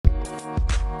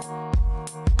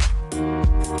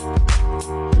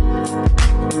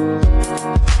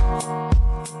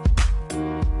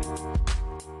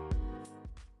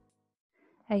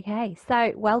Okay,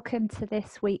 so welcome to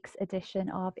this week's edition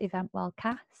of Event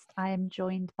Worldcast. I am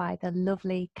joined by the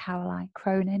lovely Caroline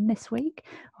Cronin this week,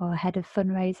 our head of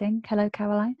fundraising. Hello,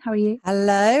 Caroline. How are you?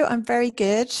 Hello, I'm very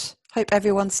good. Hope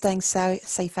everyone's staying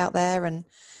safe out there and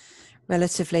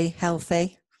relatively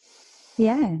healthy.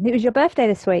 Yeah, it was your birthday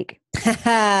this week.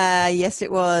 Yes,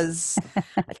 it was.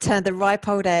 I turned the ripe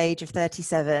old age of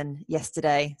 37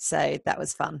 yesterday, so that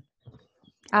was fun.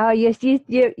 Oh,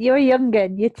 you're younger.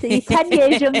 You're 10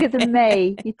 years younger than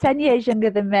me. You're 10 years younger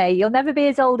than me. You'll never be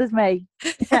as old as me.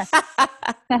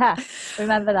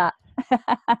 Remember that.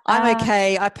 I'm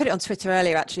okay. I put it on Twitter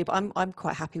earlier actually, but I'm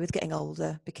quite happy with getting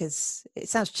older because it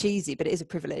sounds cheesy, but it is a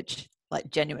privilege, like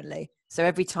genuinely. So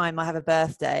every time I have a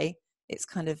birthday, it's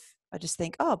kind of, I just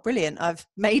think, oh, brilliant. I've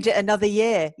made it another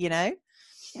year, you know?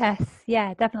 Yes,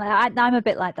 yeah, definitely. I'm a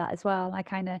bit like that as well. I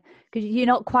kind of, because you're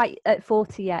not quite at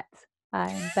 40 yet.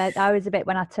 But I was a bit,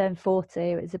 when I turned 40,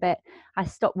 it was a bit, I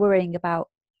stopped worrying about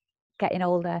getting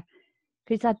older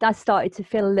because I started to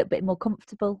feel a little bit more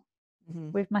comfortable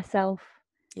with myself.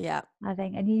 Yeah. I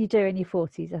think, and you do in your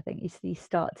 40s, I think you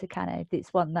start to kind of,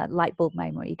 it's that light bulb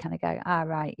moment where you kind of go,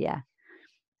 right, yeah,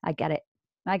 I get it.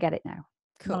 I get it now.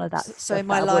 Cool. None of that So stuff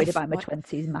my that I worried life, about in my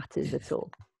 20s matters at all.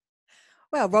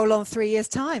 Well, roll on 3 years'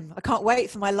 time. I can't wait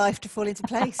for my life to fall into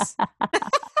place.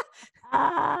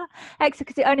 Excellent,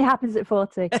 because it only happens at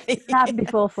 40. It doesn't happen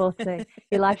before 40.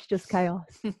 Your life's just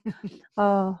chaos.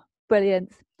 Oh,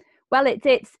 brilliant. Well,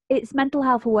 it's Mental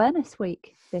Health Awareness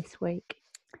Week this week.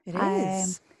 It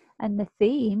is. And the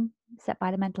theme set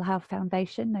by the Mental Health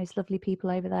Foundation, those lovely people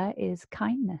over there, is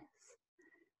kindness,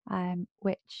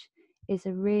 which is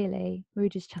we were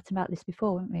just chatting about this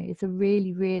before, weren't we? It's a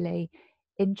really, really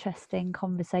interesting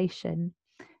conversation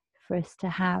for us to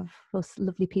have, us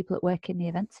lovely people that work in the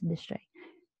events industry,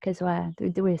 because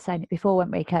we were saying it before,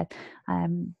 weren't we?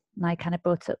 And I kind of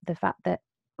brought up the fact that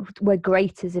we're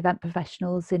great as event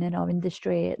professionals in our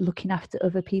industry at looking after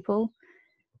other people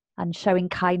and showing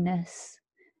kindness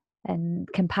and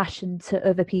compassion to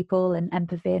other people and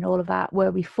empathy and all of that,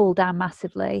 where we fall down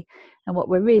massively. And what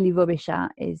we're really rubbish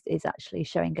at is actually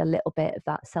showing a little bit of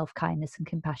that self-kindness and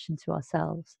compassion to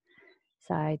ourselves.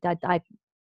 So I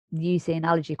use the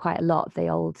analogy quite a lot of the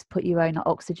old put your own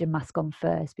oxygen mask on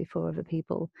first before other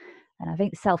people. And I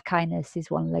think self-kindness is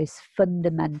one of those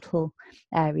fundamental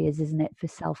areas, isn't it, for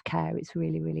self-care? It's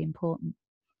really, really important.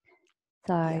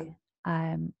 So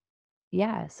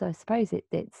so I suppose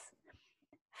it's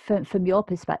from your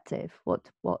perspective, what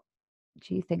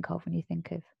do you think of when you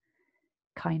think of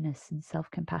kindness and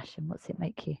self-compassion? What's it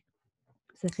make you?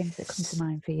 What's the things that come to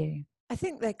mind for you? I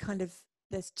think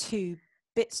there's two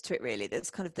bits to it really. There's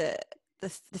kind of the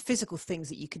physical things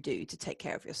that you can do to take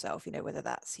care of yourself, whether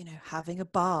that's, having a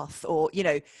bath or,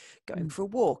 going for a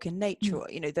walk in nature, or,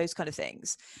 those kind of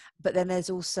things. But then there's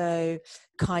also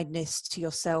kindness to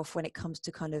yourself when it comes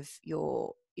to kind of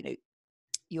your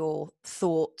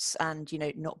thoughts and,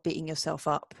 not beating yourself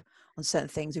up on certain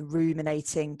things and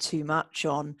ruminating too much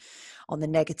on the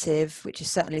negative, which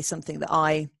is certainly something that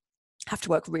I have to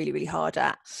work really, really hard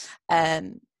at.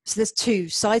 So there's two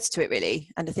sides to it really.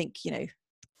 And I think,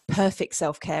 perfect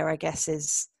self-care, I guess,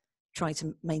 is trying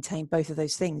to maintain both of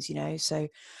those things, so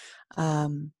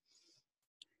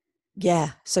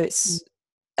so it's,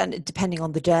 and depending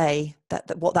on the day,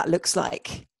 that what that looks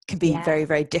like can be very,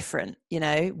 very different.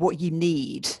 What you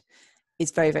need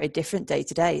is very, very different day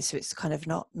to day. So it's kind of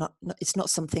not it's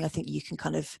not something I think you can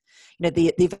kind of,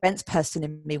 the events person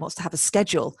in me wants to have a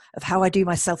schedule of how I do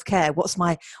my self-care. What's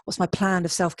my plan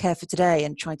of self-care for today,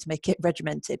 and trying to make it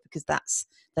regimented, because that's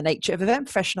the nature of event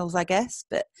professionals, I guess.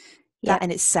 But that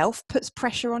in itself puts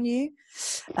pressure on you.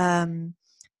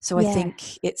 So I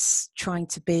think it's trying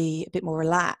to be a bit more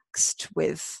relaxed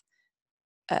with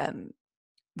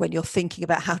when you're thinking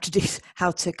about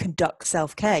how to conduct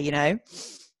self-care,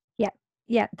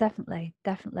 Yeah, definitely.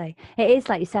 It is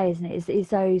like you say, isn't it? It's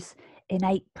those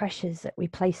innate pressures that we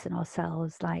place on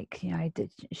ourselves, like,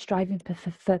 striving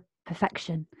for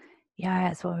perfection. Yeah,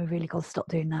 that's what we really got to stop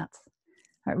doing that.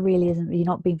 It really isn't. You're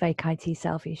not being very kind to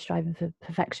yourself. You're striving for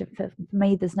perfection. For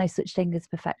me, there's no such thing as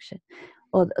perfection,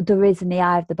 or there is in the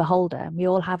eye of the beholder. And we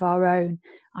all have our own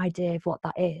idea of what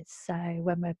that is. So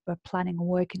when we're planning and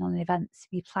working on events,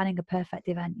 if you're planning a perfect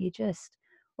event, you just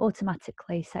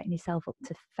automatically setting yourself up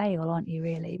to fail, aren't you,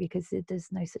 really? Because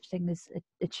there's no such thing as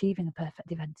achieving a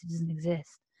perfect event. It doesn't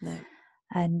exist. No.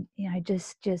 And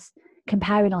just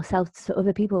comparing ourselves to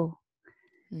other people,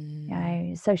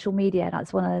 social media,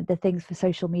 that's one of the things for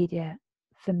social media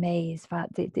for me, is that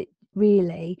it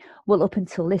really, well, up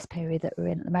until this period that we're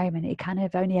in at the moment, it kind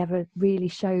of only ever really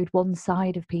showed one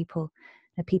side of people,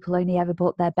 and people only ever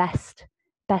brought their best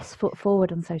best foot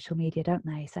forward on social media, don't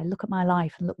they? So look at my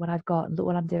life and look what I've got and look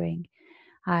what I'm doing.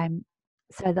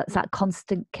 So that's that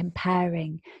constant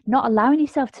comparing, not allowing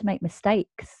yourself to make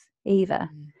mistakes either.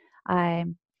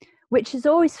 Which is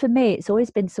always, for me, it's always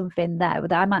been something there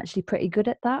that I'm actually pretty good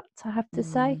at that, I have to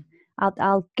say.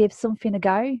 I'll give something a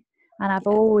go. And I've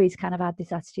always kind of had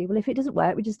this attitude, well, if it doesn't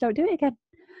work, we just don't do it again.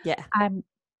 Yeah.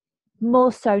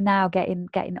 More so now getting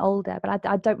older, but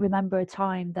I don't remember a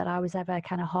time that I was ever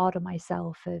kind of hard on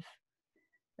myself of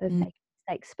making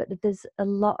mistakes. But there's a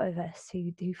lot of us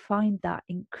who do find that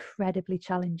incredibly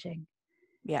challenging.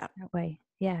 Yeah. That way.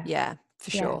 Yeah. Yeah,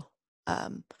 for sure.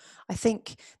 I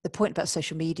think the point about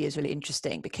social media is really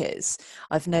interesting, because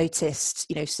I've noticed,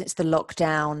 since the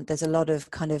lockdown, there's a lot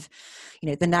of kind of,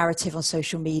 the narrative on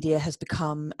social media has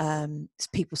become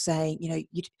people saying,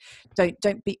 you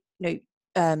don't be,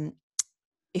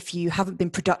 if you haven't been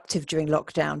productive during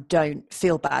lockdown, don't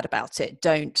feel bad about it.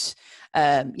 Don't,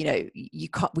 we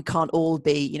can't all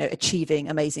be, achieving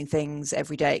amazing things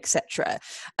every day, etc.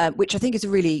 Which I think is a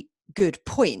really good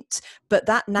point. But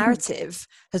that narrative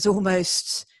has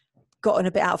almost gotten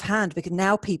a bit out of hand, because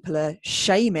now people are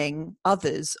shaming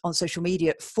others on social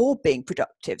media for being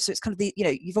productive. So it's kind of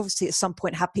you've obviously at some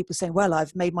point had people saying, well,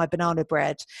 I've made my banana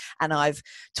bread and I've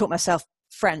taught myself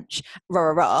French,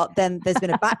 then there's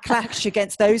been a backlash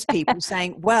against those people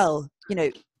saying, well,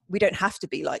 we don't have to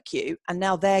be like you. And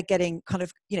now they're getting kind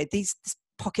of, this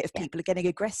pocket of people are getting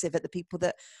aggressive at the people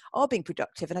that are being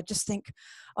productive. And I just think,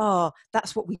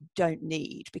 that's what we don't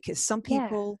need, because some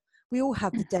people, we all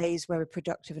have the days where we're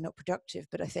productive and not productive.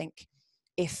 But I think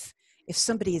if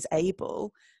somebody is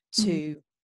able to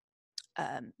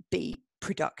be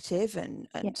productive and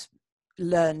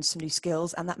learn some new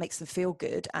skills, and that makes them feel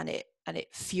good, and it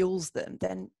fuels them,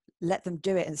 then let them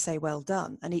do it and say well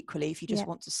done. And equally, if you just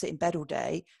want to sit in bed all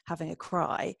day having a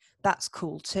cry, that's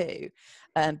cool too.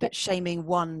 But shaming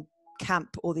one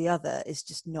camp or the other is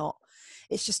just not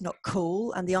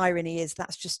cool. And the irony is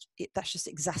that's just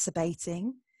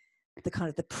exacerbating the kind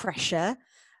of the pressure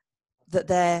that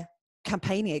they're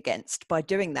campaigning against by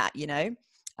doing that,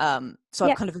 so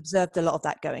I've kind of observed a lot of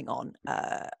that going on,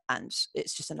 and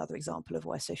it's just another example of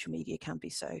why social media can be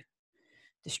so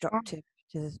destructive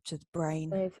to the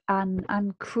brain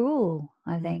and cruel.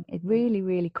 I think it's really,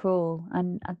 really cruel.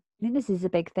 And I think this is a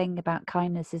big thing about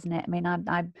kindness, isn't it? I mean,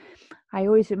 I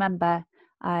always remember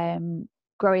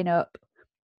growing up,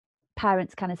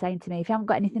 parents kind of saying to me, if you haven't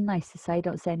got anything nice to say,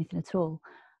 don't say anything at all.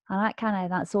 And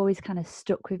that's always kind of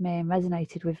stuck with me and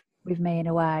resonated with me in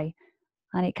a way.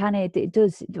 And it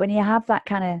does, when you have that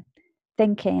kind of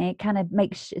thinking, it kind of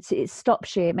it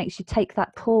stops you, it makes you take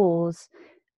that pause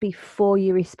before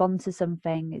you respond to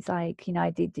something. It's like,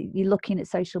 you're looking at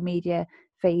social media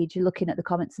feeds, you're looking at the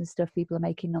comments and stuff people are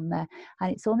making on there,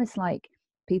 and it's almost like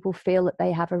people feel that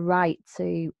they have a right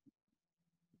to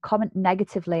comment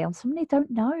negatively on somebody they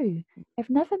don't know, they've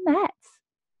never met.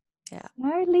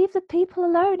 Leave the people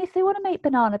alone. If they want to make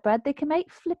banana bread, they can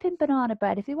make flipping banana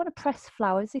bread. If they want to press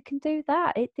flowers, they can do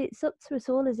that. It's up to us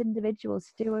all as individuals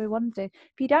to do what we want to do.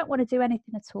 If you don't want to do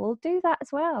anything at all, do that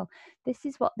as well. This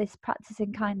is what this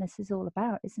practicing kindness is all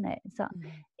about, isn't it? It's that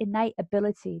innate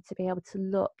ability to be able to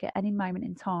look at any moment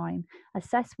in time,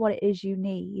 assess what it is you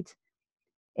need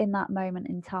in that moment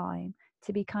in time,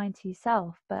 to be kind to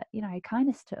yourself, but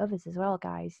kindness to others as well,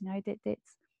 guys.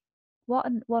 It's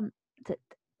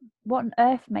what on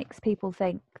earth makes people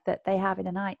think that they have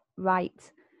a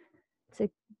right to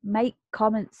make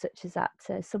comments such as that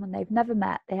to someone they've never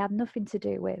met, they have nothing to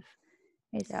do with?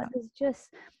 It's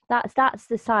just that's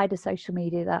the side of social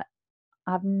media that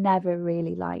I've never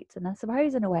really liked, and I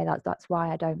suppose in a way that's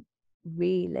why I don't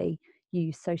really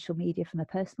use social media from a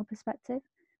personal perspective.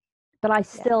 But I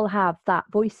still have that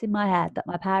voice in my head that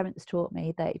my parents taught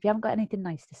me, that if you haven't got anything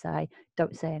nice to say,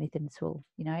 don't say anything at all.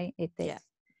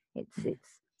 It's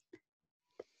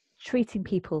treating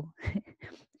people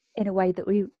in a way that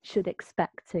we should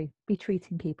expect to be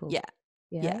treating people.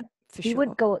 For you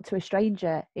wouldn't go up to a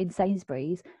stranger in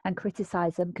Sainsbury's and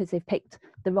criticize them because they've picked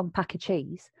the wrong pack of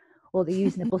cheese, or they're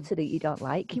using a butter that you don't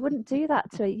like. You wouldn't do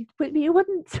that to it. You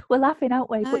wouldn't. We're laughing, aren't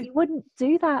we? No. But you wouldn't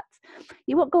do that.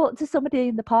 You won't go up to somebody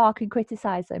in the park and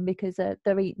criticize them because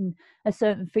they're eating a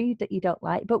certain food that you don't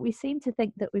like. But we seem to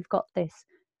think that we've got this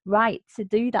right to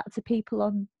do that to people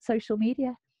on social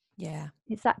media. Yeah,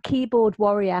 it's that keyboard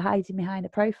warrior hiding behind a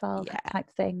profile type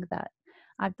thing that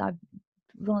I've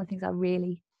one of the things I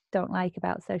really don't like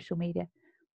about social media.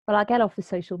 But I'll get off the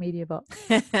social media box.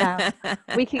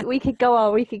 we could go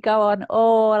on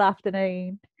all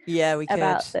afternoon. Yeah, we could.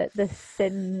 About the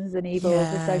sins and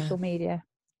evils of social media.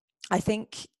 I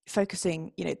think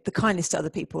focusing, the kindness to other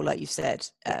people, like you said,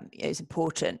 is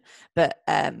important. But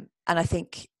and I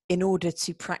think in order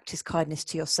to practice kindness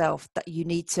to yourself, that you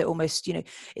need to almost,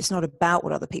 it's not about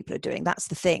what other people are doing. That's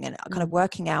the thing. And kind of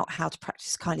working out how to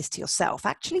practice kindness to yourself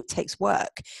actually takes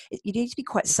work. You need to be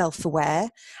quite self-aware.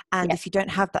 And if you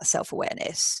don't have that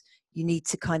self-awareness, you need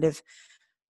to kind of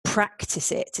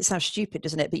practice it. It sounds stupid,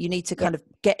 doesn't it? But you need to kind of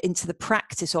get into the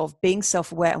practice of being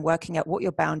self-aware and working out what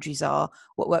your boundaries are,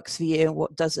 what works for you and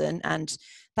what doesn't. And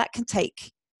that can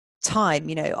take time.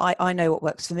 I know what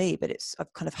works for me, but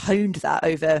I've kind of honed that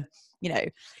over,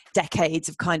 decades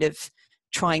of kind of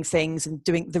trying things and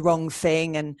doing the wrong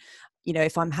thing. And,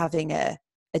 if I'm having a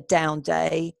down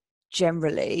day,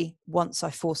 generally, once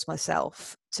I force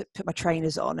myself to put my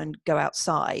trainers on and go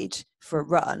outside for a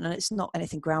run, and it's not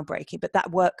anything groundbreaking, but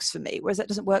that works for me. Whereas that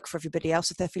doesn't work for everybody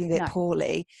else. If they're feeling a bit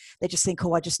poorly, they just think,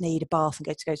 I just need a bath and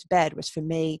go to bed. Whereas for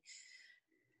me,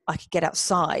 I could get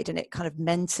outside, and it kind of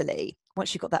mentally,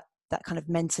 once you've got that kind of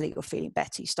mentally you're feeling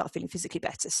better, you start feeling physically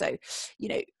better. So,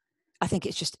 I think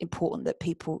it's just important that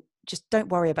people just don't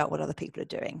worry about what other people are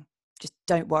doing. Just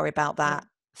don't worry about that.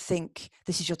 Think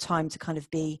this is your time to kind of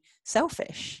be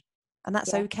selfish, and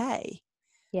that's okay.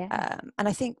 And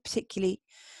I think particularly,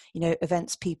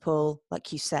 events people,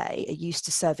 like you say, are used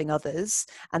to serving others.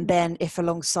 And then if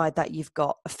alongside that you've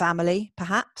got a family,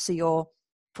 perhaps, so you're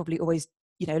probably always,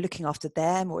 looking after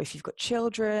them, or if you've got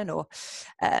children or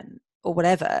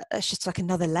whatever, it's just like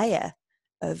another layer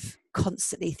of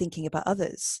constantly thinking about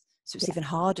others. So it's even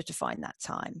harder to find that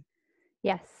time.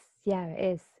 Yes. Yeah,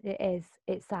 it is.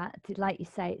 It's that, like you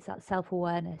say, it's that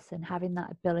self-awareness and having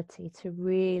that ability to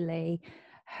really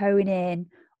hone in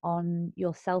on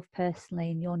yourself personally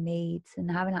and your needs,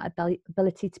 and having that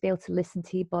ability to be able to listen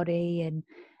to your body and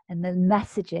the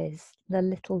messages, the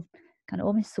little kind of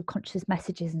almost subconscious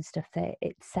messages and stuff that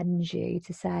it sends you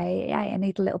to say, hey, I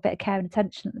need a little bit of care and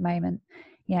attention at the moment.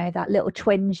 That little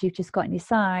twinge you've just got on your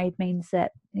side means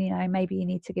that, maybe you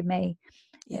need to give me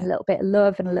a little bit of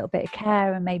love and a little bit of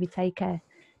care, and maybe take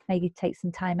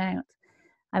some time out.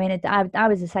 I mean, I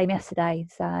was the same yesterday.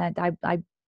 So I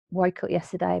woke up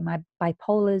yesterday. My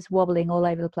bipolar's wobbling all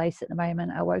over the place at the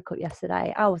moment. I woke up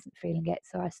yesterday. I wasn't feeling it,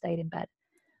 so I stayed in bed.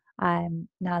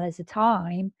 Now there's a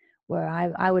time where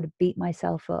I would have beat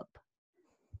myself up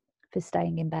for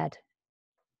staying in bed,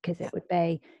 because it would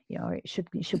be, it should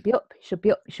be up, it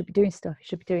should be doing stuff, it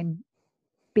should be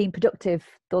being productive.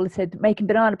 All I said, making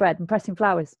banana bread and pressing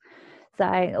flowers. So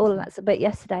all of that. But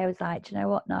yesterday I was like, do you know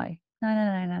what? No.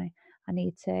 I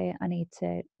need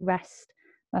to rest.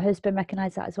 My husband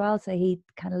recognised that as well. So he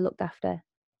kind of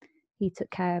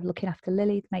took care of looking after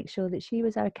Lily to make sure that she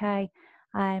was okay.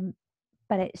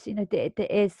 But it's, there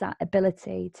is that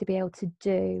ability to be able to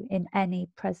do in any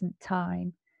present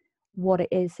time what it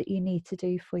is that you need to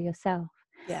do for yourself.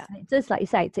 Yeah. And it does, like you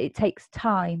say, it takes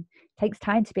time. It takes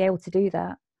time to be able to do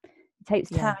that. It takes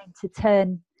time to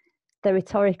turn the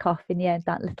rhetoric off in you,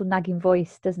 that little nagging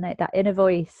voice, doesn't it? That inner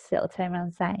voice, it'll turn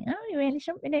around saying, oh, you really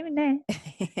shouldn't be doing this.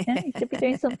 You should be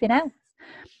doing something else.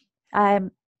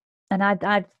 And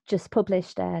I've just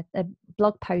published a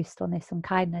blog post on this, on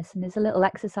kindness, and there's a little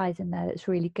exercise in there that's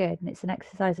really good, and it's an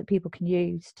exercise that people can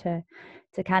use to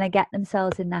kind of get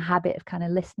themselves in the habit of kind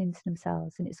of listening to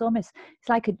themselves. And it's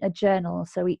like a journal.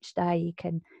 So each day you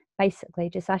can basically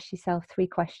just ask yourself 3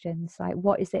 questions, like,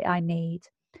 what is it I need?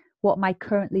 What am I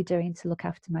currently doing to look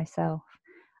after myself?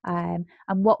 And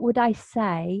what would I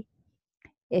say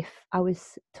if I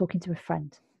was talking to a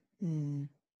friend?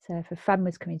 So if a friend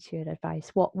was coming to you with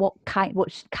advice, what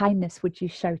kindness would you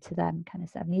show to them, kind of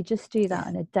stuff? And you just do that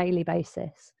on a daily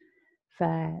basis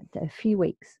for a few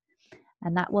weeks,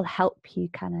 and that will help you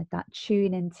kind of that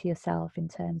tune into yourself in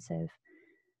terms of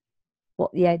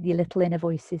what your little inner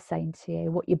voice is saying to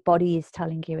you, what your body is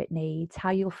telling you it needs, how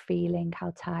you're feeling,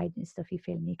 how tired and stuff you're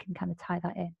feeling. You can kind of tie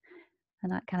that in,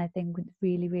 and that kind of thing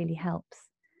really, really helps.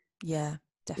 Yeah,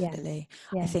 definitely.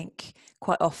 I think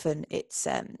quite often it's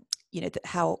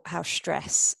how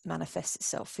stress manifests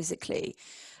itself physically,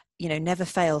 never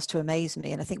fails to amaze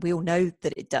me. And I think we all know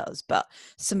that it does, but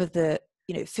some of the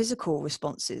physical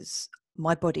responses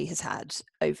my body has had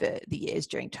over the years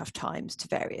during tough times to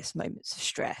various moments of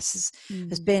stress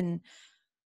has been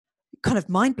kind of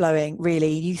mind-blowing,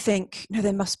 really. You think, no,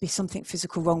 there must be something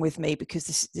physical wrong with me, because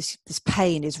this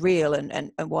pain is real,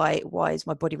 and why is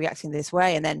my body reacting this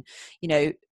way? And then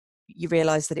you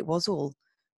realize that it was all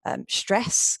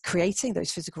stress creating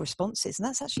those physical responses. And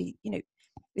that's actually,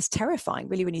 it's terrifying,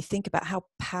 really, when you think about how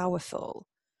powerful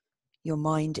your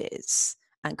mind is,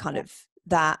 and kind of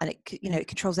that, and it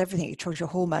controls everything. It controls your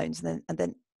hormones, and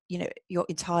then your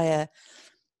entire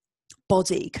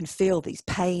body can feel these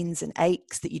pains and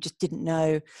aches that you just didn't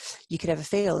know you could ever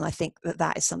feel. And I think that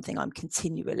that is something I'm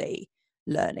continually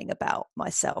learning about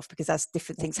myself, because as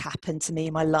different things happen to me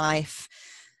in my life,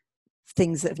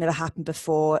 things that have never happened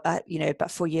before,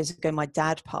 about 4 years ago, my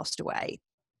dad passed away,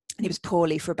 and he was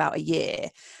poorly for about a year.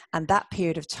 And that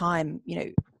period of time, I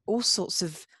had all sorts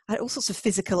of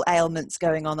physical ailments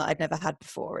going on that I'd never had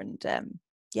before. And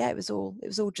it was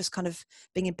all just kind of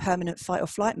being in permanent fight or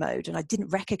flight mode. And I didn't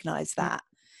recognize that,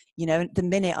 and the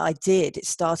minute I did, it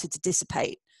started to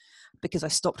dissipate, because I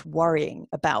stopped worrying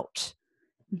about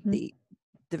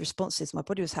the responses my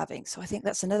body was having. So I think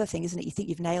that's another thing, isn't it? You think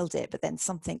you've nailed it, but then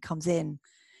something comes in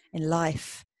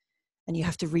life, and you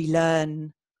have to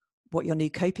relearn what your new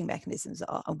coping mechanisms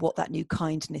are and what that new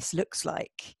kindness looks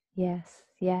like. Yes,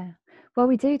 yeah. Well,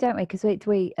 we do, don't we? Because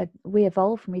we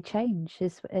evolve and we change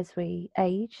as we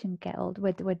age and get older.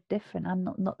 We're different. I'm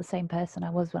not the same person I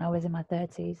was when I was in my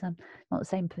 30s. I'm not the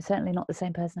same, certainly not the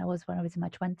same person I was when I was in my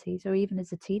 20s, or even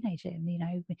as a teenager.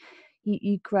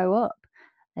 You grow up,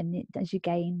 and as you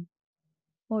gain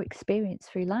more experience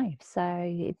through life, so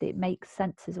it makes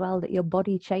sense as well that your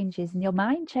body changes and your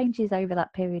mind changes over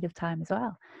that period of time as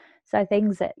well. So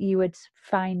things that you would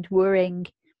find worrying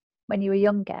when you were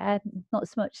younger, not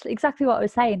so much. Exactly what I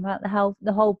was saying about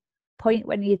the whole point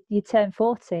when you turn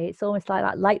 40, it's almost like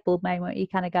that light bulb moment. You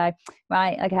kind of go,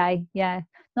 right, okay, yeah,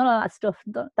 none of that stuff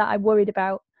that I worried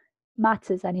about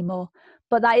matters anymore.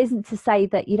 But that isn't to say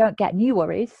that you don't get new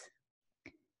worries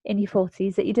in your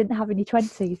 40s that you didn't have in your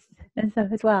 20s and stuff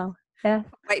as well. Yeah.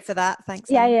 Wait for that. Thanks.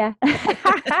 Yeah.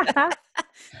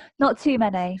 Not too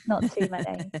many.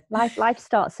 Life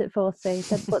starts at 40,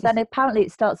 but then apparently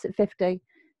it starts at 50,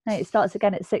 and it starts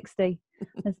again at 60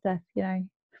 and stuff.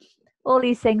 All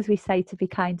these things we say to be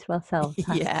kind to ourselves.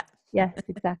 Huh? Yeah. Yes,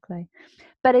 exactly.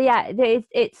 But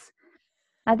it's.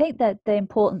 I think that the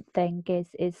important thing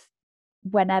is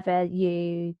whenever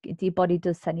your body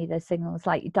does send you those signals,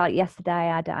 like yesterday,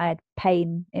 I had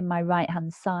pain in my right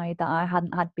hand side that I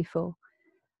hadn't had before,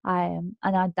 and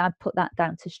I'd put that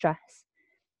down to stress,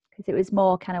 because it was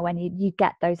more kind of when you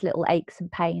get those little aches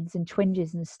and pains and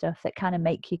twinges and stuff that kind of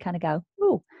make you kind of go,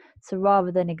 oh. So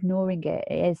rather than ignoring it,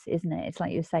 isn't it? It's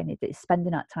like you were saying, it's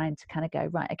spending that time to kind of go,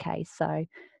 right, okay, so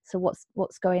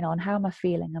what's going on? How am I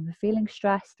feeling? Am I feeling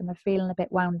stressed? Am I feeling a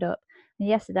bit wound up? And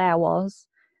yesterday I was.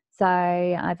 So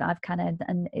I've kind of,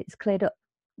 and it's cleared up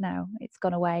now. It's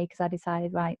gone away, because I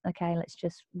decided, right, okay, let's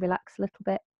just relax a little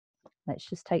bit. Let's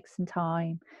just take some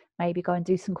time, maybe go and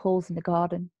do some calls in the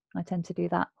garden. I tend to do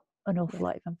that an awful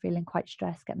lot if I'm feeling quite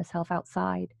stressed, get myself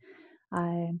outside.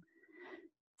 So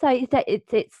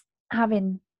it's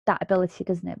having that ability,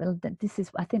 doesn't it? Well,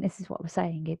 I think this is what we're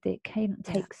saying. It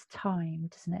takes time,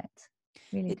 doesn't it?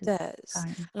 Really, it does.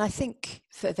 And I think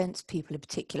for events people in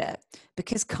particular,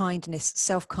 because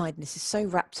self-kindness is so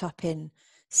wrapped up in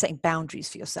setting boundaries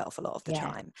for yourself a lot of the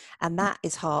time, and that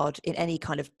is hard in any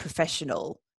kind of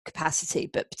professional capacity,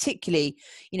 but particularly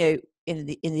in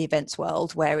the events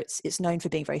world, where it's known for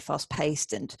being very fast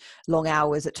paced and long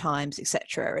hours at times,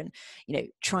 etc. And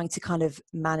trying to kind of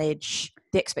manage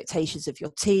the expectations of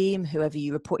your team, whoever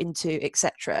you report into,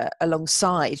 etc.,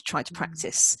 alongside trying to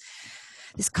practice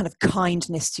this kind of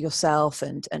kindness to yourself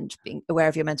and being aware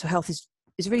of your mental health is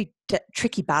a really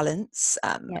tricky balance.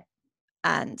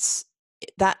 And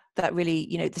that really,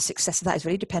 the success of that is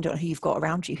really dependent on who you've got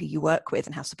around you, who you work with,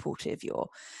 and how supportive your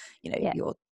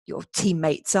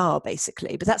teammates are,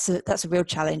 basically. But that's a real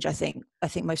challenge. I think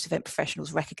most event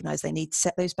professionals recognize they need to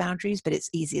set those boundaries, but it's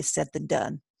easier said than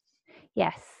done.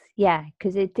 Yes, yeah,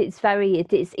 because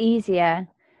it's easier.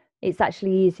 It's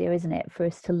actually easier, isn't it, for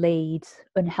us to lead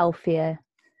unhealthier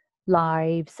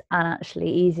lives, and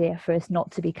actually easier for us not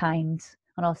to be kind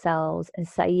on ourselves and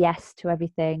say yes to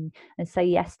everything, and say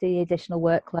yes to the additional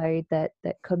workload that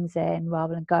comes in,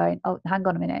 rather than going, oh, hang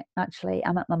on a minute, actually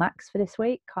I'm at my max for this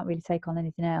week, can't really take on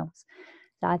anything else.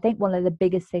 So I think one of the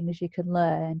biggest things you can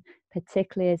learn,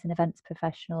 particularly as an events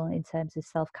professional, in terms of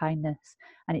self-kindness,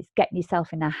 and it's getting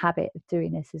yourself in a habit of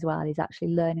doing this as well, is actually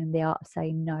learning the art of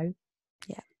saying no.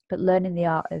 But learning the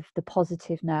art of the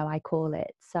positive no, I call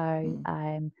it. So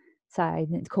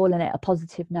calling it a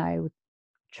positive no,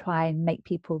 try and make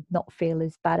people not feel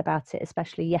as bad about it,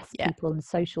 especially people and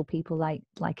social people, like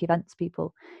events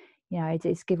people.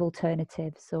 It's give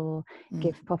alternatives, or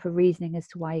give proper reasoning as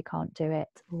to why you can't do it,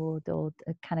 or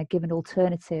kind of give an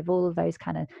alternative, all of those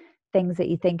kind of things that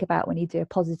you think about when you do a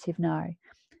positive no.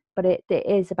 But it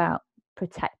is about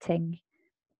protecting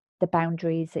the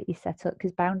boundaries that you set up,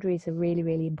 because boundaries are really,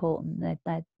 really important.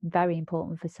 They're very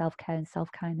important for self-care and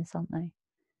self-kindness, aren't they?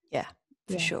 Yeah,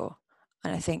 for sure.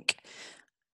 And I think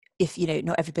if, you know,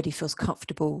 not everybody feels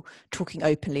comfortable talking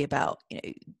openly about, you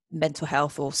know, mental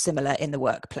health or similar in the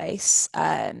workplace,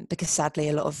 because sadly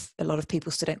a lot of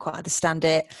people still don't quite understand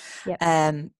it.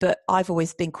 Yep. But I've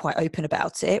always been quite open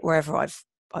about it wherever I've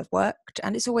worked,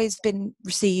 and it's always been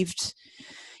received,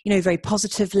 you know, very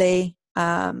positively.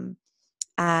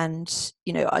 And,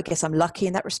 you know, I guess I'm lucky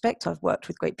in that respect. I've worked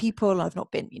with great people. I've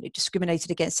not been, you know, discriminated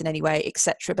against in any way,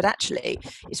 etc. But actually,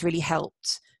 it's really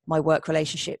helped my work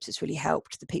relationships. It's really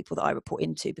helped the people that I report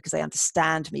into, because they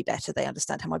understand me better. They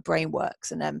understand how my brain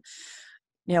works. And,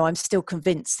 you know, I'm still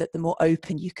convinced that the more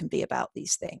open you can be about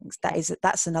these things,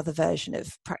 that's another version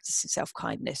of practicing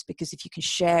self-kindness, because if you can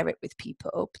share it with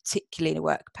people, particularly in a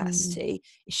work capacity,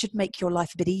 it should make your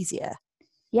life a bit easier.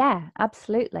 Yeah,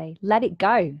 absolutely. Let it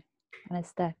go kind of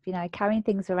stuff. You know, carrying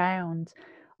things around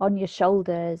on your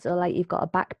shoulders, or like you've got a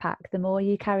backpack, the more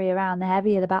you carry around, the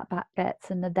heavier the backpack gets,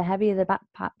 and the heavier the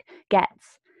backpack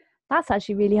gets. That's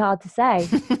actually really hard to say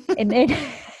in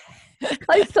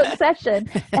close succession.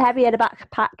 The heavier the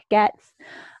backpack gets,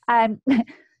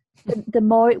 the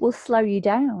more it will slow you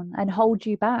down and hold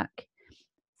you back.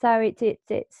 So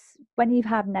it's when you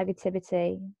have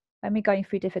negativity, when we're going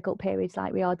through difficult periods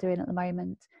like we are doing at the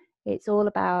moment, it's all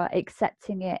about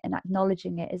accepting it and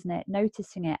acknowledging it, isn't it?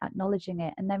 Noticing it, acknowledging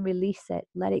it, and then release it,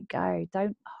 let it go.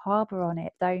 Don't harbor on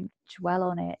it. Don't dwell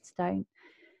on it. Don't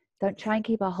try and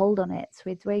keep a hold on it.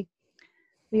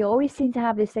 We always seem to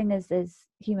have this thing as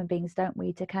human beings, don't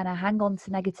we, to kind of hang on to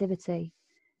negativity,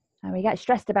 and we get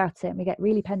stressed about it and we get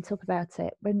really pent up about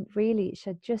it, when really it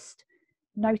should just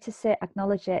notice it,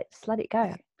 acknowledge it, just let it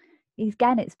go.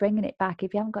 Again, it's bringing it back.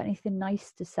 If you haven't got anything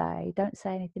nice to say, don't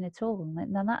say anything at all.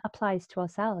 And then that applies to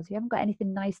ourselves. If you haven't got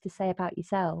anything nice to say about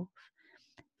yourself,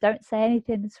 don't say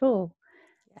anything at all.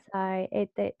 So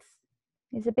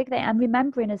it's a big thing. And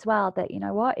remembering as well that, you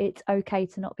know what, it's okay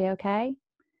to not be okay.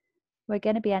 We're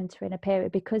going to be entering a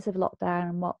period, because of lockdown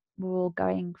and what we're all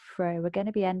going through, we're going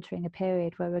to be entering a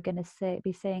period where we're going to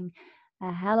be seeing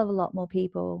a hell of a lot more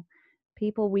people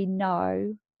we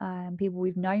know, people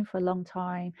we've known for a long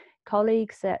time,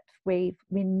 colleagues that we've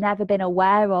never been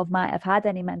aware of might have had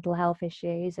any mental health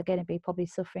issues, are going to be probably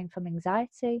suffering from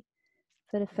anxiety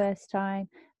for the first time.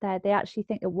 They actually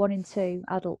think that 1 in 2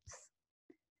 adults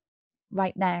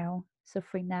right now,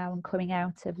 suffering now and coming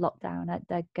out of lockdown,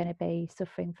 they're going to be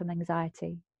suffering from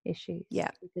anxiety issues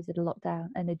because of the lockdown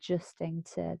and adjusting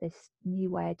to this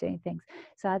new way of doing things.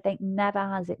 So I think never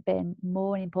has it been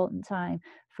more an important time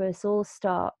for us all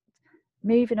start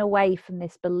moving away from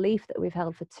this belief that we've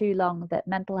held for too long, that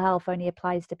mental health only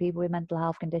applies to people with mental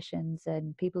health conditions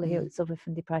and people who suffer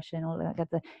from depression, all that kind of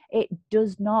thing. It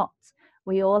does not.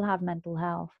 We all have mental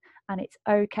health, and it's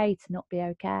okay to not be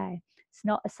okay. It's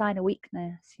not a sign of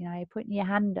weakness. You know, putting your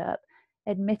hand up,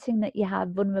 admitting that you have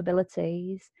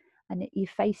vulnerabilities and that you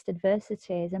faced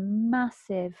adversity is a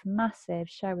massive, massive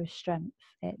show of strength.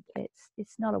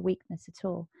 It's not a weakness at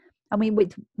all. I mean,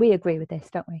 we agree with this,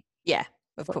 don't we? Yeah,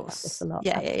 of course.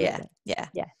 Yeah.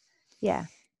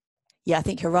 I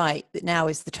think you're right that now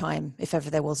is the time, if ever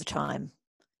there was a time,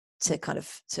 to kind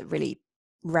of to really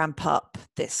ramp up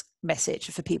this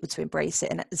message for people to embrace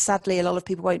it. And sadly, a lot of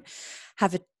people won't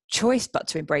have a choice but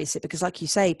to embrace it, because like you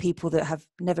say, people that have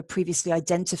never previously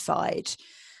identified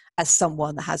as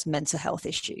someone that has mental health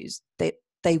issues,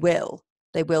 they will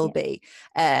be,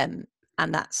 and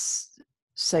that's,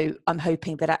 so I'm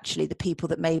hoping that actually the people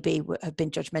that maybe have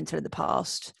been judgmental in the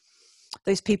past,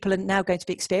 those people are now going to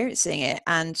be experiencing it.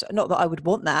 And not that I would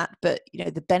want that, but you know,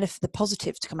 the benefit, the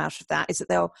positive to come out of that is that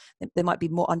there might be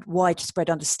more widespread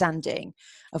understanding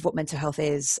of what mental health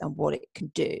is and what it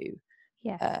can do.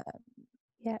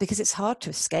 Because it's hard to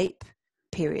escape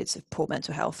periods of poor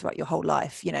mental health throughout your whole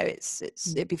life. You know,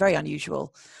 it'd be very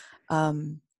unusual.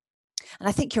 And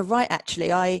I think you're right,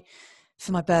 actually.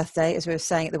 For my birthday, as we were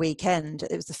saying at the weekend,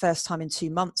 it was the first time in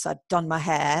 2 months I'd done my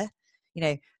hair, you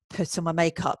know, put on my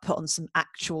makeup, put on some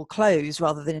actual clothes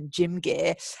rather than in gym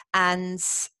gear. And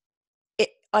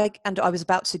I was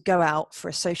about to go out for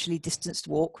a socially distanced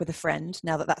walk with a friend,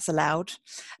 now that that's allowed.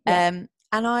 And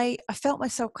I felt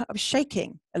myself, I was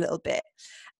shaking a little bit.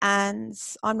 And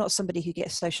I'm not somebody who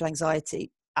gets social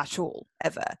anxiety at all,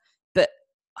 ever. But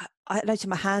I noticed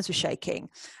my hands were shaking.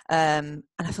 And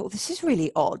I thought, this is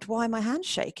really odd. Why are my hands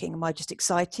shaking? Am I just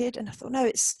excited? And I thought, no,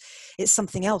 it's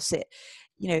something else.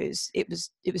 It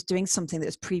was doing something that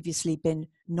has previously been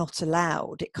not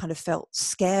allowed. It kind of felt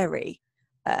scary.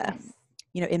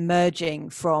 You know, emerging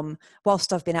from,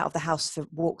 whilst I've been out of the house for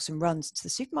walks and runs to the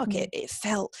supermarket, it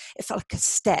felt like a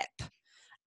step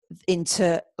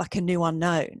into like a new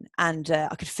unknown, and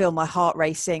I could feel my heart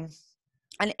racing,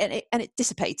 and it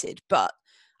dissipated, but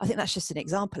I think that's just an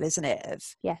example, isn't it, of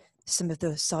Yes. some of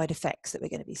the side effects that we're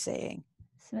going to be seeing.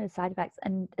 Some of the side effects,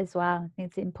 and as well, I think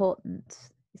it's important.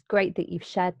 It's great that you've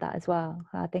shared that as well.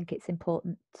 I think it's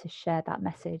important to share that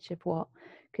message of what,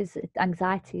 because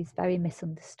anxiety is very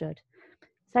misunderstood.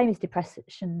 Same as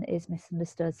depression is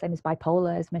misunderstood, same as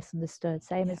bipolar is misunderstood,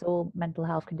 same as all mental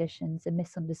health conditions are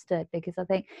misunderstood, because I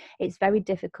think it's very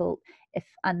difficult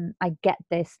and I get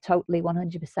this totally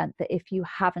 100%, that if you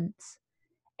haven't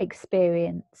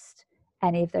experienced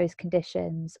any of those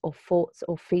conditions or thoughts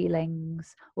or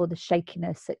feelings or the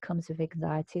shakiness that comes with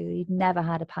anxiety, you've never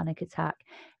had a panic attack,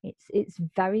 it's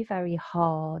very, very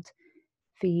hard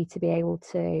for you to be able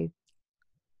to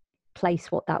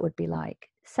place what that would be like.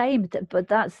 But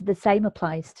that's the same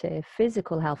applies to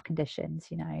physical health conditions.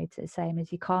 It's the same as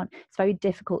it's very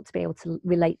difficult to be able to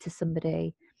relate to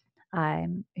somebody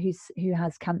who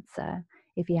has cancer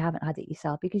if you haven't had it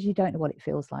yourself, because you don't know what it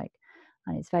feels like.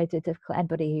 And it's very difficult.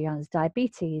 Anybody who has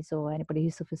diabetes or anybody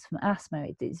who suffers from asthma,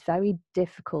 it's very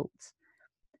difficult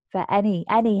for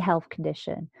any health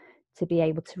condition to be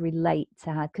able to relate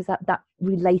to, because that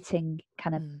relating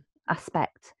kind of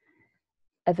aspect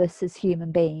of us as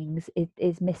human beings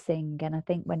is missing. And I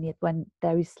think when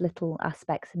those little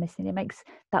aspects are missing, it makes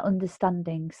that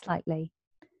understanding slightly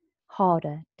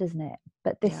harder, doesn't it?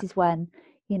 But this is when,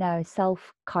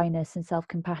 self-kindness and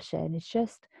self-compassion is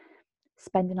just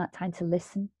spending that time to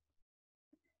listen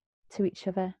to each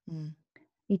other.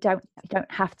 You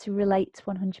don't have to relate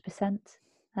 100%.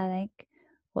 I think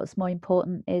what's more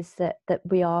important is that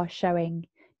we are showing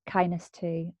kindness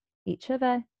to each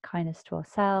other, kindness to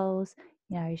ourselves,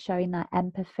 showing that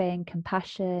empathy and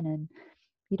compassion. And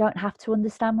you don't have to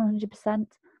understand 100%.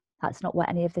 That's not what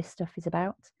any of this stuff is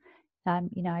about.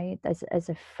 As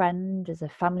a friend, as a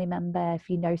family member, if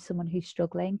you know someone who's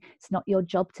struggling, it's not your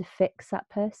job to fix that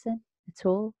person at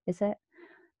all, is it?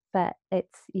 But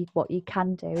what you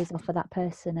can do is offer that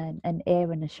person an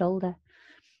ear and a shoulder.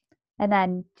 And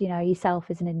then, yourself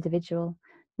as an individual,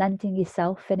 lending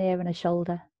yourself an ear and a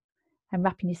shoulder and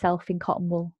wrapping yourself in cotton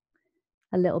wool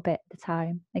a little bit at a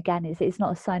time. Again, it's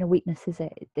not a sign of weakness, is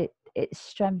it? It's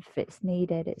strength. It's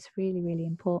needed. It's really, really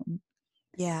important.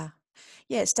 Yeah,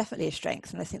 it's definitely a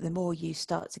strength. And I think the more you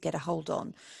start to get a hold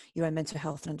on your own mental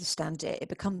health and understand it,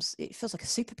 it feels like a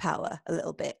superpower a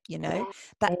little bit,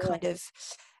 that kind of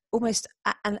almost,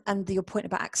 and your point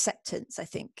about acceptance, I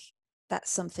think that's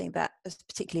something that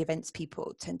particularly events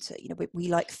people tend to, we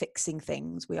like fixing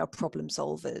things. We are problem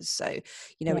solvers. So,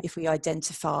 if we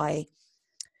identify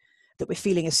that we're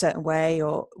feeling a certain way,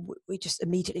 or we just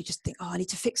immediately just think, I need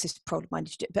to fix this problem, I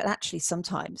need to do it. But actually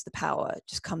sometimes the power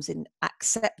just comes in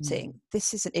accepting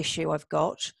this is an issue I've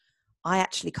got. I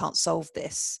actually can't solve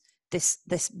this.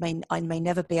 I may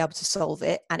never be able to solve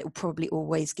it, and it will probably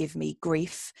always give me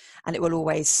grief, and it will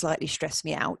always slightly stress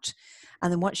me out.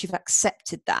 And then once you've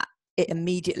accepted that, it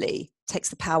immediately takes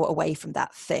the power away from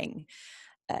that thing,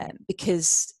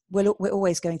 because we're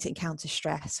always going to encounter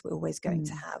stress. We're always going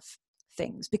to have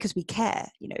things because we care.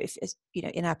 If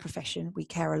in our profession we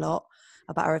care a lot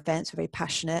about our events, we're very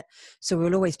passionate, so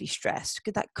we'll always be stressed.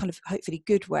 That kind of hopefully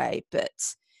good way, but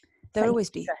there'll always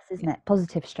be stress, isn't it?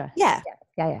 Positive stress. Yeah,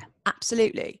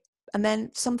 absolutely. And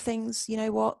then some things,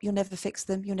 you'll never fix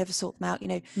them, you'll never sort them out.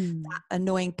 That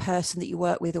annoying person that you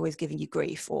work with always giving you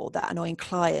grief, or that annoying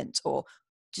client, or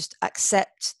just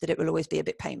accept that it will always be a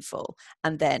bit painful,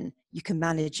 and then you can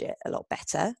manage it a lot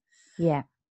better.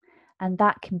 And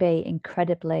that can be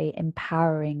incredibly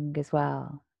empowering as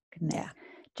well, couldn't it?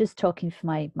 Just talking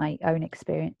from my own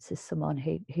experience as someone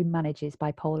who manages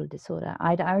bipolar disorder,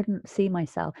 I don't see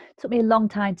myself. It took me a long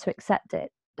time to accept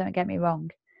it. Don't get me wrong.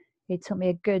 It took me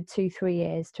a good 2-3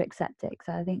 years to accept it.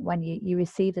 So I think when you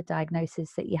receive the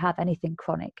diagnosis that you have anything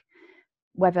chronic,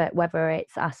 whether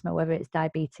it's asthma, whether it's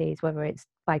diabetes, whether it's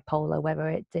bipolar, whether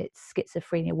it's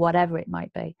schizophrenia, whatever it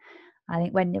might be, I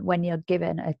think when you're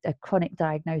given a chronic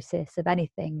diagnosis of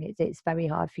anything, it's very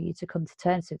hard for you to come to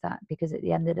terms with that, because at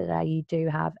the end of the day, you do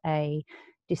have a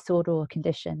disorder or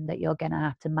condition that you're going to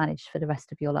have to manage for the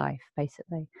rest of your life,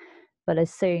 basically. But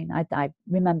I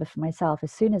remember for myself,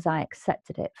 as soon as I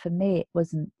accepted it, for me, it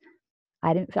wasn't,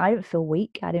 I didn't feel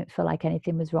weak. I didn't feel like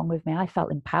anything was wrong with me. I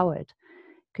felt empowered.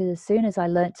 Because as soon as I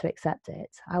learned to accept it,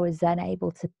 I was then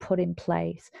able to put in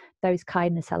place those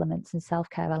kindness elements and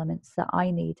self-care elements that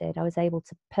I needed. I was able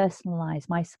to personalize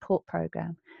my support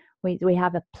program. We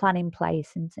have a plan in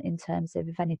place in terms of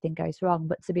if anything goes wrong.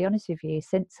 But to be honest with you,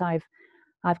 since I've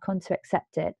come to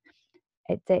accept it,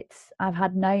 I've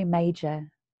had no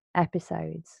major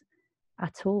episodes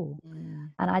at all.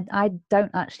 And I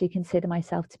don't actually consider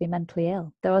myself to be mentally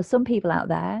ill. There are some people out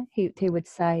there who would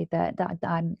say that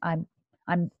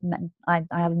I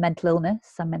have a mental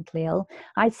illness, I'm mentally ill.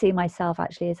 I see myself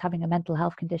actually as having a mental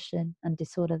health condition and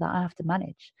disorder that I have to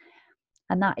manage.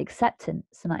 And that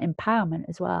acceptance and that empowerment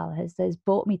as well has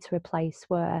brought me to a place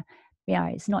where,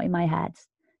 it's not in my head.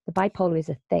 The bipolar is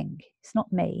a thing. It's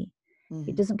not me.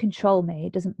 It doesn't control me.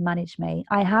 It doesn't manage me.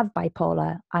 I have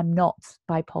bipolar. I'm not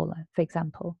bipolar, for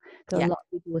example. So a lot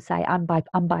of people will say, I'm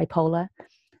bipolar.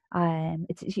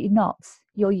 You're not.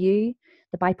 You're you.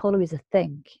 The bipolar is a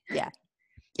thing. Yeah.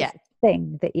 It's a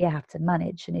thing that you have to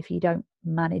manage. And if you don't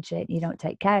manage it, you don't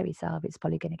take care of yourself, it's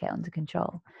probably going to get under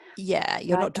control. Yeah.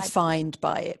 You're not defined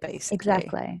by it, basically.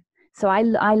 Exactly. So I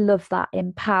love that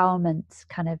empowerment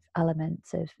kind of element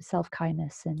of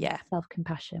self-kindness and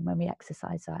self-compassion. When we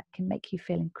exercise that, it can make you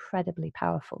feel incredibly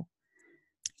powerful.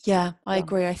 Yeah, I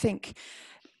agree. I think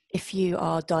if you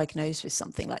are diagnosed with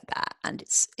something like that and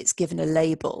it's given a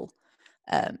label,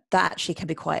 that actually can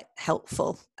be quite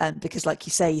helpful, because like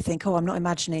you say, you think, oh, I'm not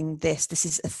imagining this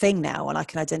is a thing now, and I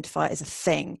can identify it as a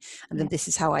thing, and then this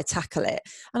is how I tackle it.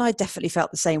 And I definitely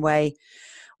felt the same way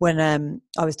when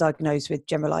I was diagnosed with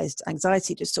generalized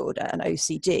anxiety disorder and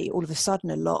OCD. All of a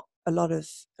sudden, a lot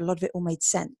of it all made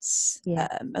sense,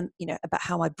 and about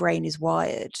how my brain is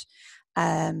wired.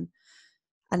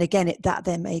 And again, that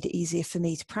then made it easier for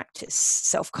me to practice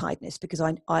self-kindness, because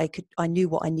I knew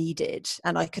what I needed,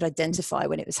 and I could identify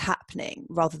when it was happening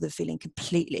rather than feeling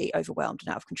completely overwhelmed and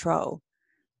out of control.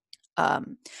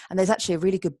 And there's actually a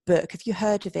really good book. Have you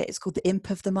heard of it? It's called The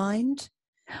Imp of the Mind.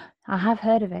 I have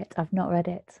heard of it. I've not read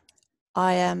it.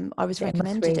 I was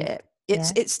recommended it.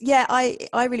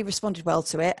 I really responded well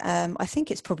to it. I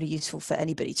think it's probably useful for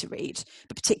anybody to read,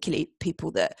 but particularly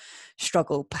people that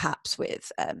struggle perhaps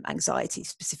with anxiety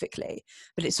specifically.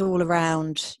 But it's all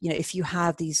around, if you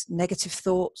have these negative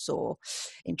thoughts or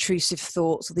intrusive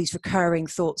thoughts or these recurring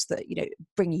thoughts that,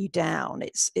 bring you down,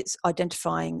 it's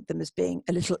identifying them as being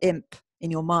a little imp in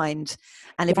your mind.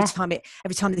 And every time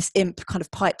this imp kind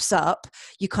of pipes up,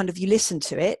 you listen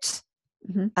to it.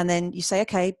 Mm-hmm. And then you say,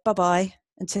 okay, bye-bye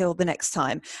until the next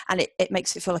time. And it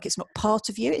makes it feel like it's not part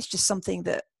of you. It's just something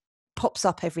that pops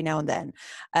up every now and then.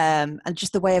 And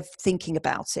just the way of thinking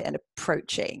about it and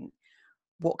approaching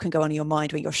what can go on in your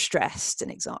mind when you're stressed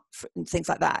and things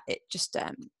like that. It just,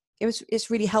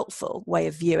 it's really helpful way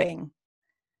of viewing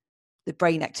the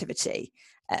brain activity.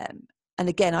 And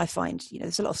again, I find,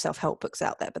 there's a lot of self-help books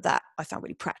out there, but that I found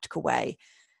really practical way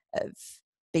of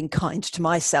being kind to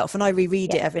myself. And I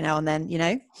reread it every now and then,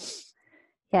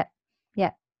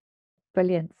 Yeah.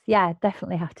 Brilliant. Yeah,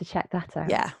 definitely have to check that out.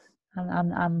 Yeah.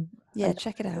 I'm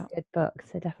check it out. Good book,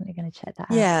 so definitely going to check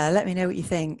that out. Yeah, let me know what you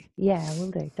think. Yeah,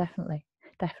 we'll do. Definitely.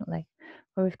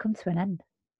 Well, we've come to an end.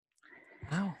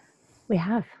 Wow. We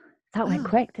have. That went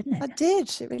quick, didn't it? It did.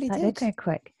 It really did. That did go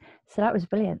quick. So that was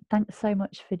brilliant. Thanks so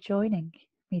much for joining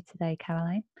me today,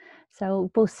 Caroline.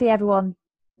 So we'll see everyone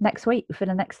next week for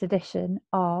the next edition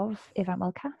of Event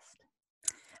Wellcast.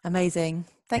 Amazing.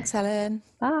 Thanks, Helen.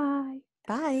 Bye.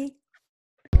 Bye.